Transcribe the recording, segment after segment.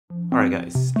Alright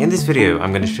guys, in this video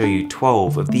I'm going to show you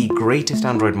 12 of the greatest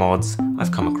Android mods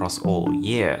I've come across all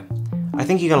year. I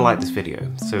think you're going to like this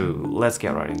video, so let's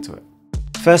get right into it.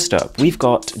 First up, we've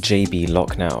got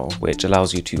JBLock Now, which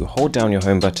allows you to hold down your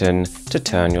home button to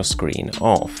turn your screen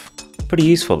off. Pretty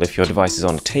useful if your device is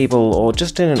on a table or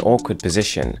just in an awkward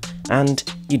position, and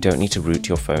you don't need to root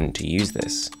your phone to use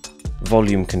this.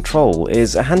 Volume control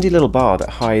is a handy little bar that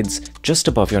hides just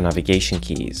above your navigation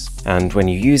keys, and when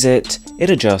you use it,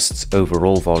 it adjusts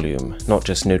overall volume, not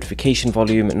just notification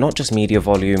volume, not just media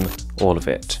volume, all of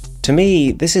it. To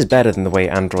me, this is better than the way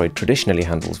Android traditionally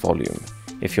handles volume.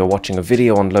 If you're watching a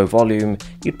video on low volume,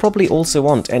 you'd probably also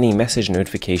want any message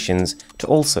notifications to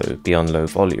also be on low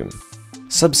volume.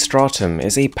 Substratum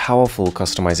is a powerful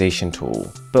customization tool,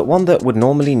 but one that would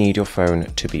normally need your phone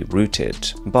to be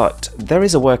rooted. But there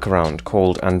is a workaround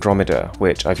called Andromeda,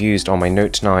 which I've used on my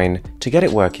Note 9 to get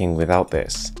it working without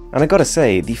this. And I gotta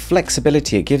say, the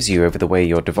flexibility it gives you over the way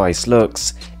your device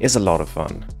looks is a lot of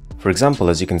fun. For example,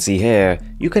 as you can see here,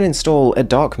 you can install a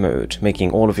dark mode,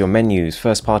 making all of your menus,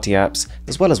 first-party apps,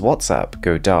 as well as WhatsApp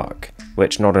go dark,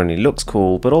 which not only looks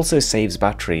cool, but also saves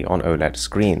battery on OLED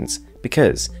screens,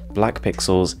 because black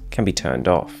pixels can be turned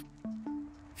off.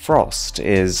 Frost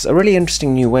is a really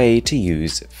interesting new way to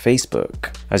use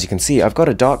Facebook. As you can see, I've got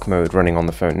a dark mode running on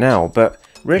the phone now, but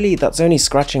really that's only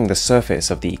scratching the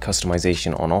surface of the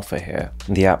customization on offer here.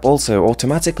 The app also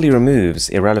automatically removes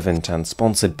irrelevant and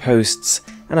sponsored posts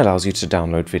and allows you to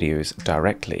download videos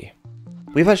directly.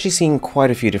 We've actually seen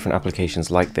quite a few different applications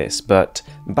like this, but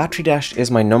Battery Dash is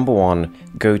my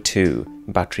 #1 go-to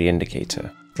battery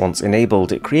indicator. Once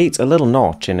enabled, it creates a little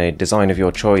notch in a design of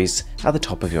your choice at the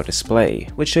top of your display,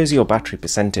 which shows your battery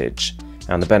percentage.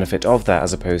 And the benefit of that,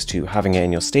 as opposed to having it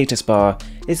in your status bar,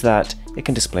 is that it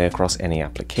can display across any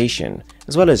application,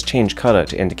 as well as change color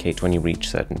to indicate when you reach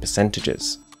certain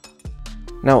percentages.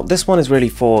 Now, this one is really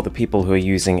for the people who are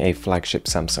using a flagship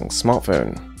Samsung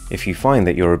smartphone. If you find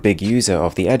that you're a big user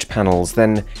of the Edge panels,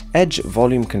 then Edge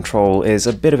volume control is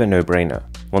a bit of a no-brainer.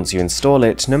 Once you install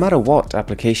it, no matter what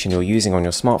application you're using on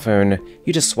your smartphone,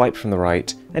 you just swipe from the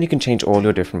right and you can change all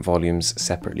your different volumes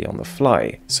separately on the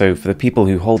fly. So for the people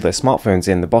who hold their smartphones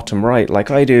in the bottom right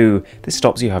like I do, this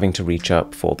stops you having to reach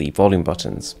up for the volume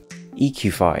buttons.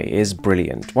 AutoPHI is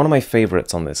brilliant, one of my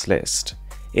favorites on this list.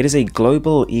 It is a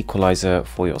global equalizer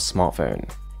for your smartphone.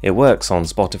 It works on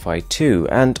Spotify too,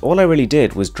 and all I really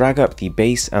did was drag up the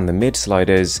bass and the mid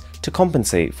sliders to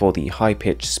compensate for the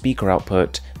high-pitched speaker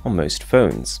output on most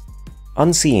phones.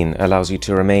 Unseen allows you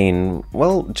to remain,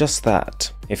 well, just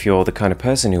that. If you're the kind of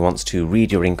person who wants to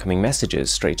read your incoming messages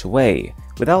straight away,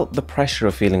 without the pressure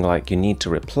of feeling like you need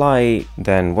to reply,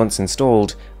 then once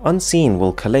installed, Unseen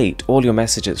will collate all your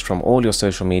messages from all your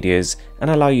social medias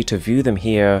and allow you to view them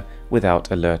here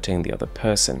without alerting the other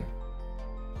person.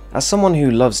 As someone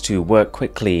who loves to work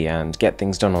quickly and get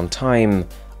things done on time,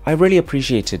 I really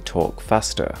appreciated Talk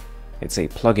Faster. It's a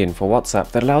plugin for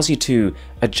WhatsApp that allows you to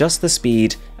adjust the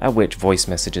speed at which voice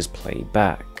messages play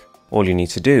back. All you need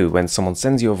to do when someone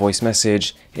sends you a voice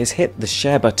message is hit the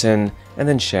share button and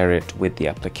then share it with the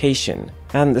application.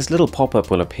 And this little pop-up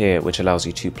will appear which allows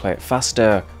you to play it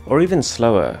faster or even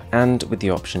slower, and with the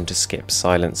option to skip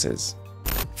silences.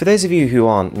 For those of you who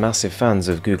aren't massive fans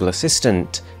of Google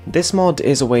Assistant, this mod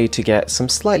is a way to get some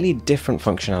slightly different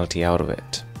functionality out of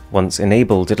it. Once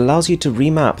enabled, it allows you to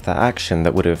remap that action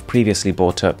that would have previously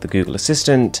brought up the Google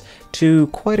Assistant to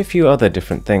quite a few other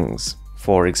different things.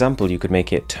 For example, you could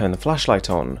make it turn the flashlight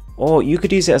on, or you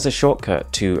could use it as a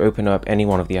shortcut to open up any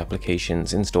one of the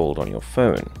applications installed on your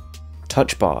phone.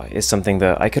 Touch bar is something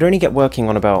that I could only get working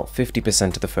on about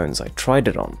 50% of the phones I tried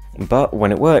it on, but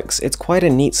when it works, it's quite a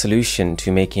neat solution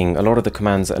to making a lot of the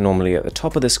commands that are normally at the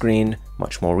top of the screen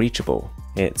much more reachable.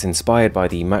 It's inspired by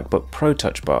the MacBook Pro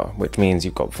touch bar, which means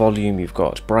you've got volume, you've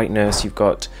got brightness, you've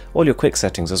got all your quick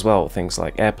settings as well, things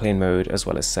like airplane mode as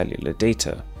well as cellular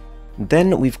data.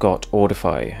 Then we've got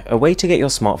AutoPHI, a way to get your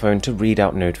smartphone to read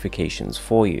out notifications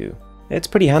for you. It's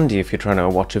pretty handy if you're trying to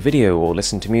watch a video or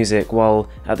listen to music while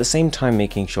at the same time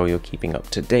making sure you're keeping up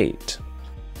to date.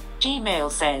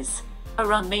 Gmail says,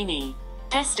 Arun Mani,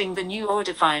 testing the new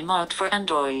AutoPHI mod for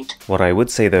Android. What I would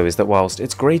say though is that whilst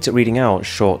it's great at reading out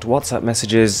short WhatsApp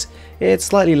messages, it's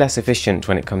slightly less efficient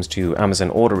when it comes to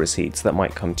Amazon order receipts that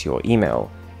might come to your email,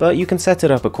 but you can set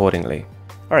it up accordingly.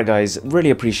 Alright guys, really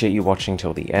appreciate you watching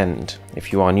till the end.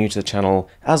 If you are new to the channel,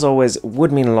 as always,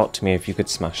 would mean a lot to me if you could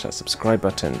smash that subscribe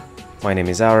button. My name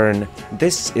is Aaron,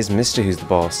 this is Mr. Who's the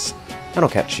Boss, and I'll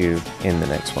catch you in the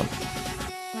next one.